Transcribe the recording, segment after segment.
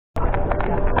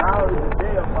1,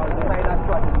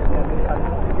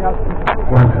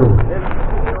 2.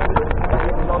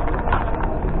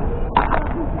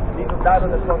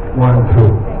 1, 2.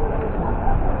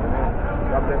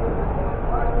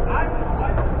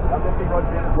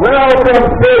 Welcome,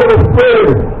 Silver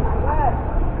Spring.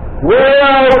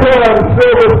 Welcome,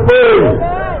 Silver Spring,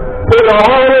 to the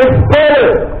Holy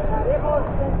Spirit.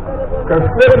 Because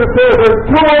Scripture says, when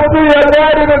 2 or 3 are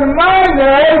gathered in my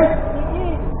name,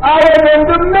 I am in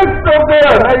the midst of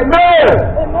them. Amen.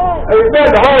 Amen.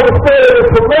 The Holy Spirit is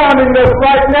surrounding us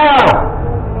right now.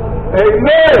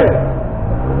 Amen.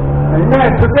 Amen.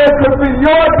 Today could be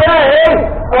your day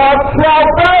of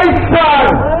salvation.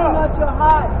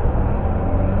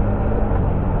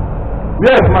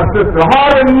 Yes, my sister.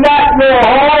 Harden not your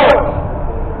heart.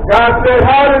 God said,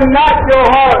 harden not your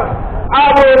heart. I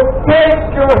will take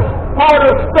your heart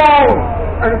of stone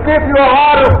and give you a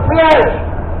heart of flesh,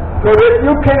 so that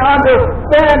you can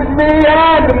understand me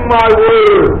and my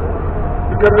word.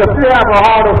 Because if you have a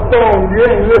heart of stone, you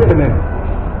ain't listening.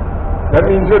 That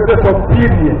means you're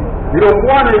disobedient. You don't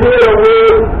want to hear the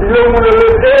word, you don't want to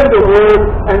live in the word,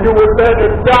 and you will let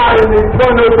it die in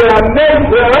eternal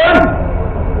damnation.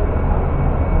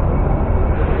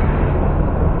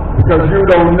 Because you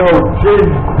don't know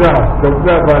Jesus, the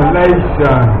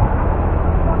revelation.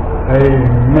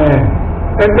 Amen.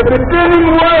 In the beginning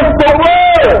was the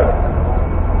Word,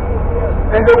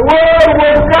 and the Word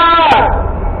was God,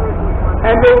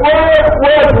 and the Word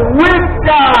was with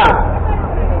God.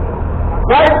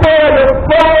 Right there, the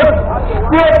first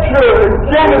scripture in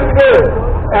Genesis,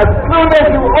 as soon as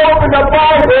you open the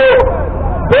Bible,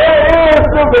 there is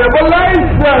the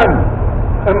revelation.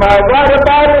 Am I right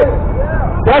about it?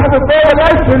 That's the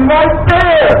revelation right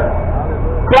there.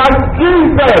 Christ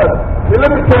Jesus. See,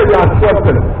 let me tell y'all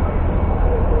something.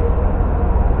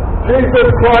 Jesus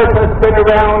Christ has been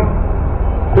around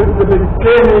since the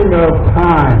beginning of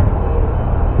time.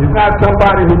 He's not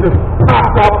somebody who just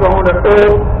popped up on the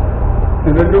earth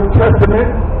in the New Testament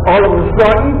all of a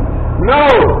sudden. No,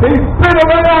 he's been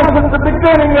around since the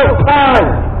beginning of time.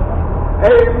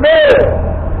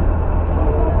 Amen.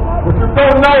 What you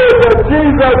don't know is that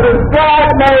Jesus is God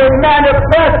made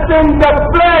manifest in the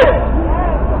flesh.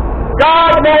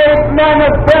 God made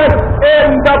manifest in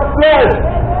the flesh.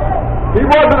 He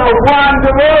wasn't a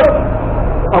wanderer,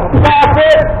 a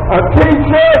prophet, a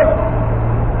teacher.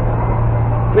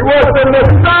 He was the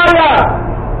Messiah.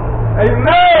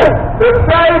 Amen. The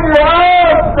Savior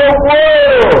of the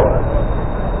world.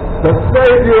 The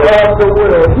Savior of the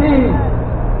world. He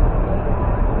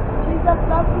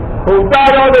who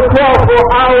died on the cross for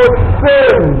our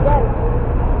sins,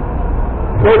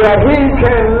 so that he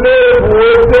can live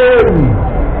within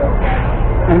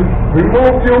and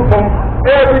remove you from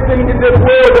everything in this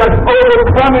world that's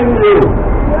overcoming you.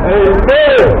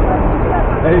 Amen.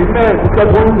 Amen. Because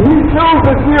when he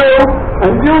chooses you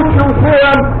and you choose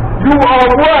him, you are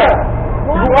what?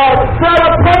 You are set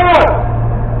apart.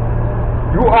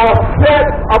 You are set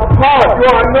apart. You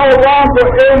are no longer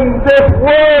in this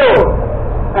world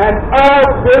and of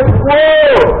this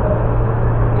world.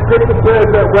 Scripture says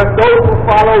that when those who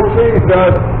follow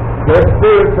Jesus, their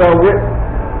spirits are with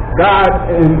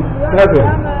God in heaven,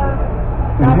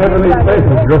 in heavenly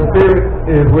places. Your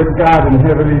spirit is with God in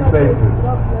heavenly places.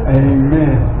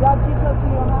 Amen.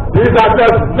 These are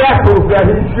just vessels that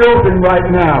he's using right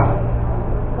now.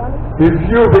 He's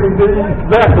using these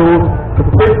vessels to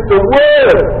preach the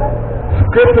word.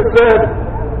 Scripture says,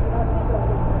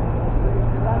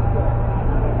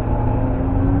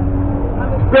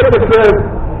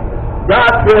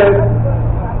 God says,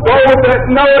 those that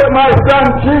know my son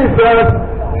Jesus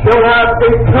shall have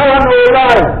eternal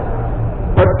life.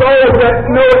 But those that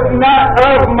know not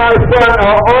of my son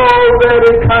are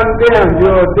already condemned.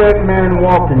 You're a dead man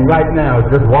walking right now,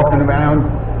 just walking around,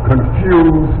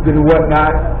 confused and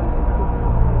whatnot,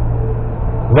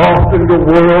 lost in the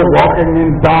world, walking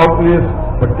in darkness.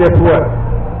 But guess what?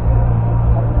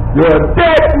 You're a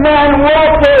dead man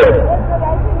walking.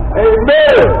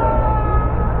 Amen.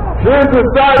 Jesus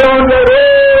died on that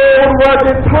old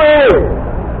rugged tree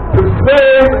to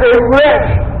save a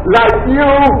wretch like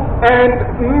you and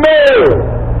me.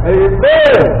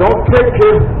 Amen. Don't take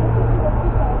his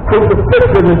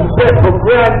crucifixion and death for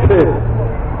granted.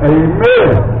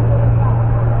 Amen.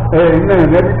 Amen.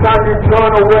 Every time you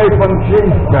turn away from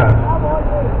Jesus,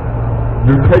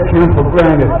 you take him for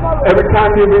granted. Every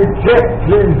time you reject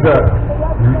Jesus,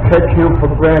 you take him for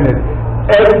granted.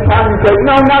 Every time you say,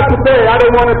 no, not today, I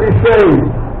don't want to be saved,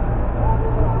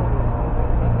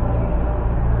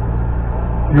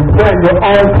 you plan your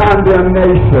own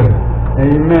condemnation.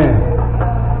 Amen.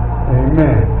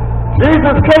 Amen.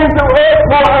 Jesus came to earth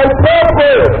for a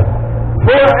purpose.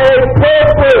 For a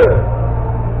purpose.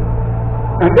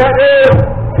 And that is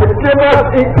to give us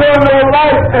eternal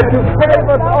life and to save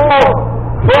us all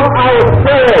from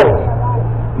ourselves.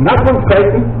 Not from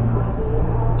Satan.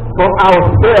 From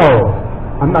ourselves.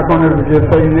 I'm not going to give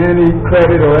Satan any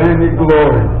credit or any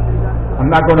glory. I'm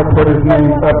not going to put his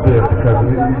name up there because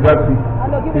he doesn't.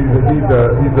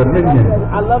 He's a minion.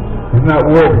 He's not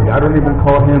worthy. I don't even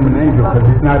call him an angel because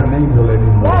he's not an angel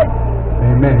anymore.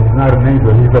 Amen. He's not an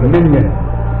angel. He's a minion.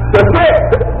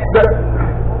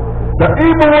 The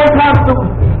evil one comes to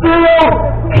steal,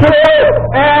 kill,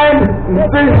 and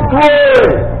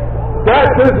destroy.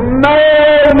 That's his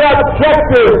main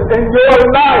objective in your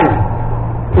life.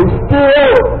 To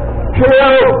steal,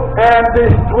 kill, and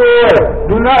destroy.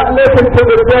 Do not listen to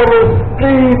the devil's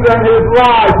schemes and his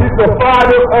lies. He's the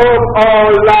father of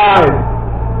all lies.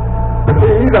 But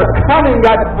see, he's a cunning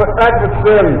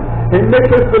adversary. He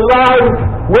mixes the lies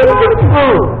with the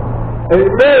truth.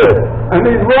 Amen. And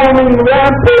he's roaming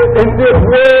rampant in this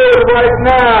world right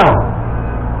now.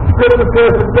 Scripture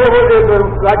says the devil is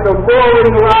like a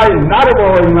roaring lion. Not a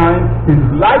roaring lion. He's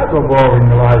like a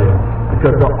roaring lion.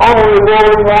 Because the only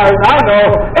roaring lion I know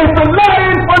is the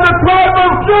lion from the tribe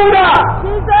of Judah.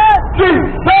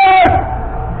 Jesus!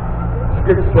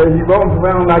 Scripture says he roams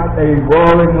around like a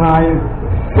roaring lion,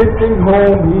 seeking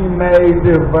whom he may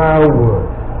devour.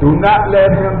 Do not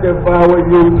let him devour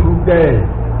you today.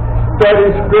 Study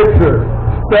Scripture,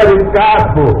 study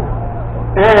Gospel,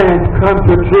 and come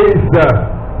to Jesus.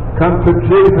 Come to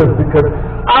Jesus, because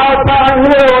our time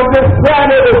here on this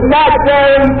planet is not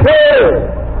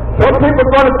guaranteed. Some people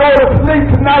are going to go to sleep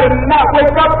tonight and not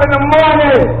wake up in the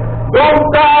morning. Don't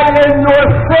die in your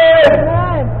sin.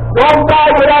 Don't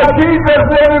die without Jesus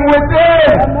living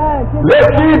within. Let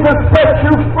Jesus set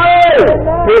you free.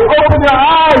 He'll open your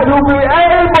eyes. You'll be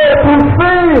able to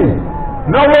see.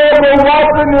 No longer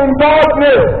walking in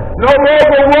darkness. No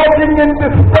longer walking in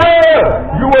despair.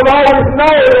 You will always know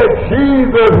that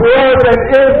Jesus was and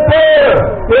is there.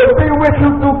 He'll be with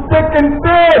you through thick and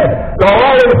thin. The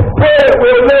Holy Spirit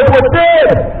will live within.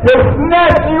 He'll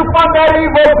snatch you from that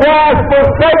evil grasp of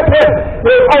Satan.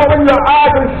 He'll open your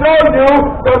eyes and show you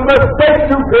the mistakes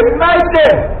you can make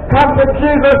it. Come to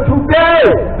Jesus today,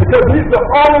 because he's the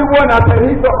only one. I said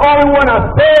he's the only one. I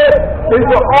said he's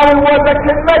the only one that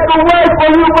can make a way for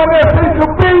you when there seems to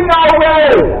be no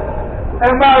way.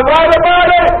 Am I right about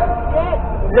it?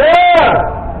 Yeah.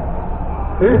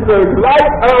 He's the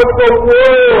light of the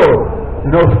world.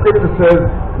 You know, Scripture says,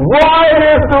 wide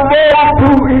is the road to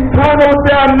eternal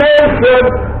damnation,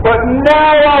 but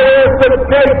narrow is the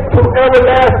gate to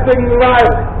everlasting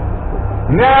life.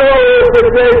 Narrow is the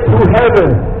gate to heaven.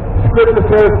 Scripture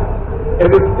says, it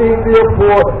is easier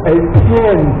for a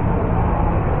pin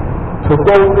to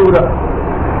go through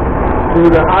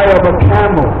the eye of a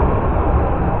camel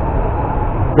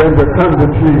than to come to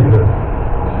Jesus.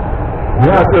 You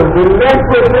have to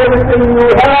relinquish everything you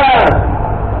have.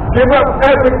 Give up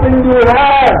everything you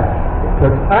have.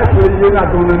 Because actually you're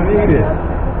not going to need it.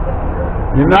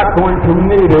 You're not going to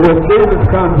need it. When Jesus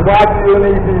comes, why do you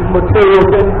need these material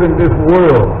things in this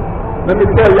world? Let me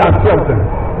tell y'all something.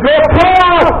 Your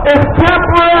car is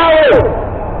temporary.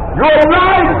 Your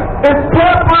life is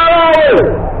temporary.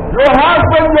 Your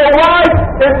husband, your wife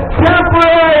is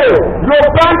temporary. Your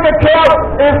bank account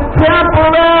is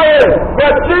temporary.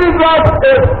 But Jesus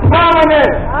is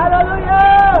permanent.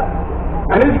 Hallelujah.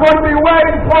 And he's going to be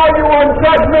waiting for you on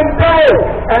Judgment Day.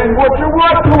 And what you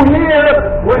want to hear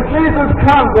when Jesus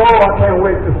comes, oh, I can't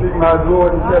wait to see my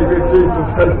Lord and Savior Jesus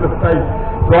face to face,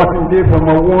 so I can give him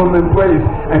a warm embrace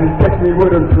and he takes me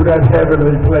with him to that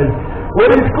heavenly place.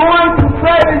 What he's going to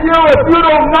say to you if you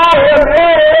don't know him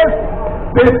is,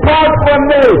 depart from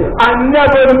me, I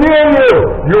never knew you,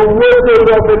 you workers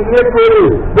of iniquity.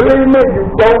 Believe me, you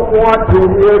don't want to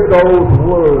hear those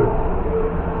words.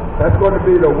 That's going to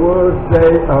be the worst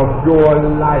day of your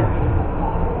life.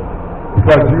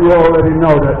 Because you already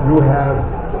know that you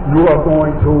are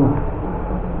going to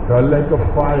the lake of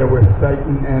fire with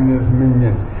Satan and his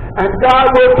minions. And God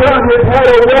will turn his head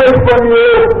away from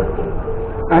you,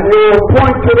 and he will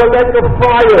point to the lake of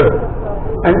fire,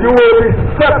 and you will be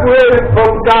separated from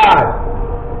God.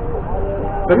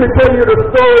 Let me tell you the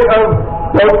story of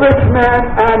the rich man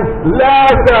and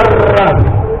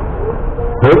Lazarus.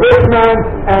 The rich man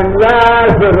and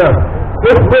Lazarus.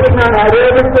 This rich man had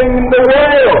everything in the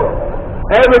world.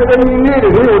 Everything he needed.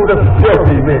 He was just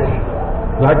filthy rich.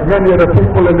 Like many of the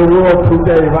people in the world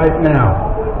today right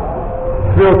now.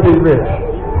 Filthy rich.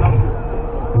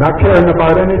 Not caring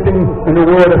about anything in the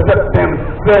world except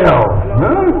themselves.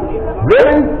 Huh?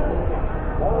 Really?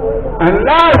 And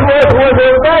Lazarus was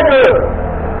a beggar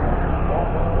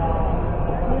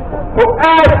who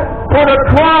asked for the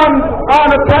crumbs on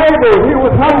the table. He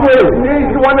was hungry.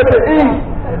 He wanted to eat.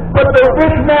 But the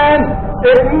rich man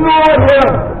ignored him.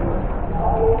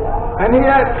 And he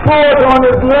had sores on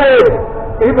his leg.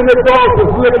 Even the dog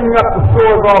was licking up the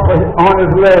sores off on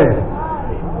his leg.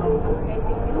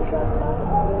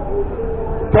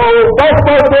 So both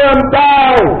of them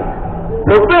died.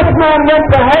 The rich man went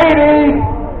to Hades,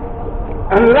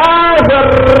 and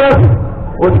Lazarus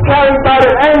was carried by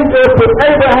the angels to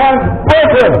Abraham's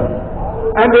bosom.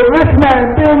 And the rich man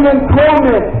being in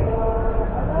torment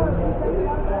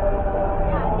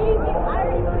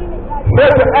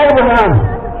said to Abraham,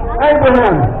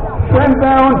 Abraham, send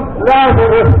down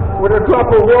Lazarus with a drop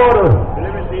of water,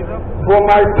 for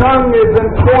my tongue is in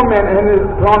torment and is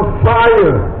on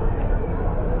fire.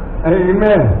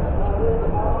 Amen.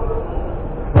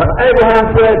 But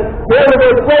Abraham said, there is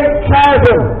a great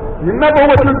chasm. Remember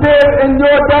what you did in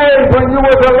your days when you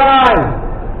was alive.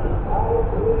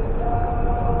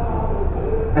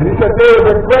 And he said, there is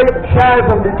a great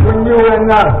chasm between you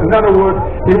and us. In other words,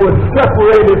 he was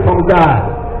separated from God.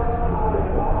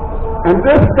 And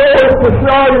this goes to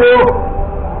show you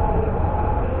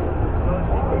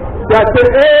that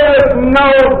there is no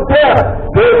death.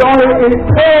 There is only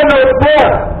eternal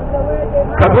death.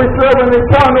 Because we serve an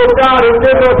eternal God who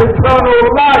gives us eternal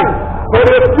life. But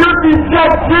if you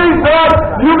reject Jesus,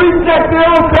 you reject your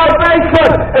own salvation.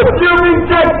 If you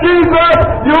reject Jesus,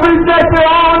 you reject your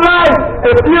own life.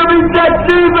 If you reject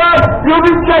Jesus, you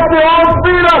reject your own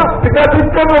freedom. Because He's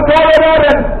given us all of that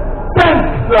and then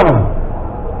some.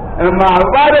 Am I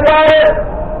right about it?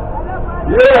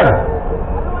 Yeah.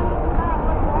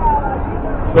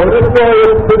 So this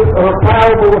is a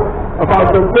parable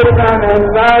about the rich man and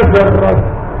Lazarus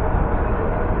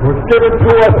was given to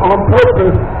us on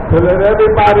purpose to let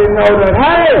everybody know that,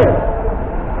 hey,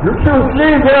 you choose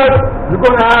Jesus, you're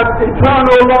going to have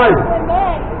eternal life.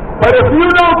 But if you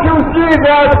don't choose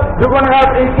Jesus, you're going to have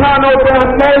eternal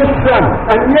damnation.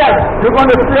 And yes, you're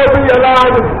going to still be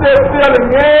alive and still feeling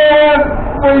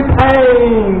every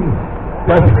pain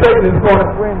that Satan is going to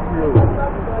bring you.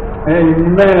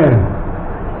 Amen.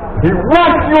 He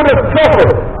wants you to suffer.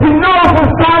 He knows his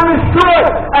time is short,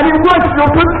 and he wants you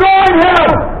to join him.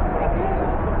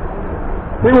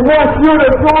 He wants you to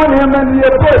join him in the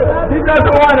abyss. He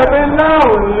doesn't want to be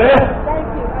lonely.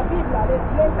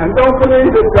 And don't believe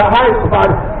the hype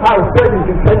about how Satan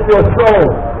can take your soul.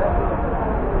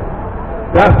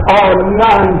 That's all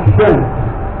nonsense.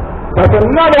 That's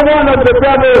another one of the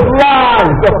devil's lies,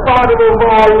 the father of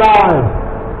all lies.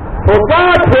 For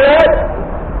God said,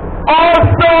 all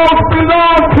souls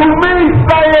belong to me,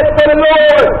 saith the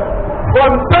Lord.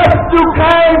 From dust you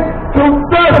came, to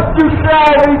dust you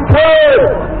shall return.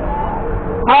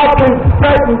 How can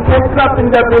Satan take something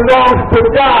that belongs to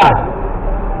God?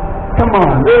 Come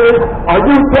on, really? Are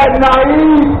you that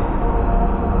naive?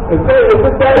 Is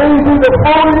it that easy to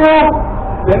fool you?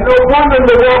 Then no wonder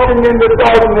you're walking in the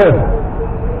darkness.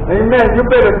 Amen. You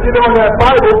better get on that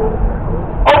Bible.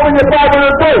 Open your Bible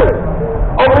today.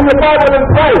 Open your Bible and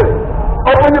pray.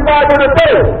 Open your Bible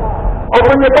today.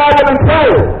 Open your Bible and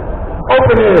pray.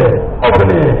 Open it. Open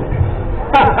it.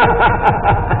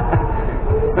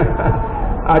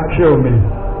 I'd kill me.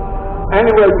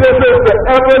 Anyway, this is the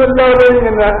ever-loving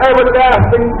and the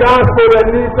everlasting gospel that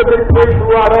needs to be preached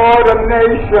throughout all the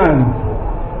nations.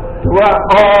 Throughout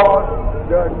all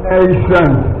the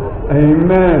nations.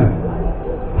 Amen.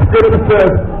 Scripture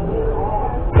says,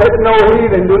 take no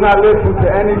heed and do not listen to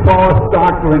any false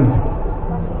doctrine.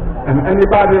 And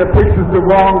anybody that preaches the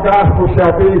wrong gospel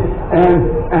shall be an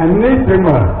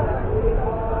anathema.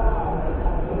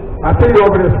 I see you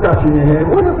over there scratching your head.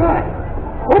 What is that?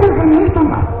 What is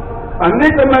anathema?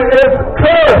 Anathema is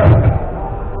cursed.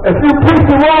 If you preach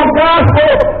the wrong gospel,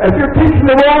 if you're teaching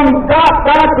the wrong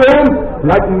doctrine,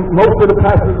 like most of the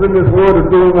pastors in this world are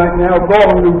doing right now, go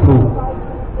on YouTube.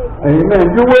 Amen.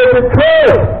 You will be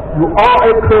cursed. You are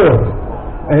a curse.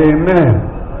 Amen.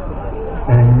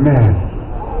 Amen.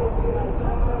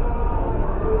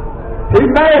 He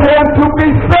made him to be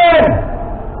sin,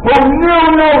 who knew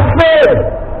no sin,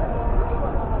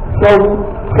 so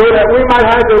that we might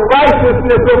have the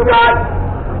righteousness of God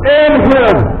in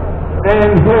him.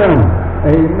 In him.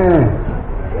 Amen.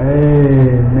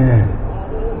 Amen.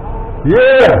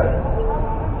 Yeah.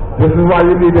 This is why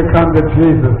you need to come to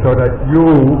Jesus, so that you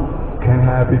can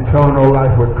have eternal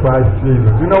life with Christ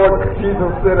Jesus. You know what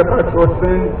Jesus said about your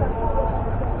sins?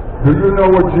 Do you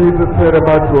know what Jesus said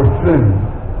about your sins?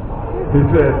 He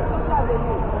said,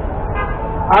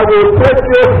 I will take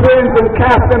your sins and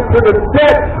cast them to the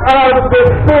depths of the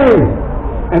sea.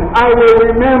 and I will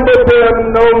remember them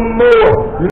no more.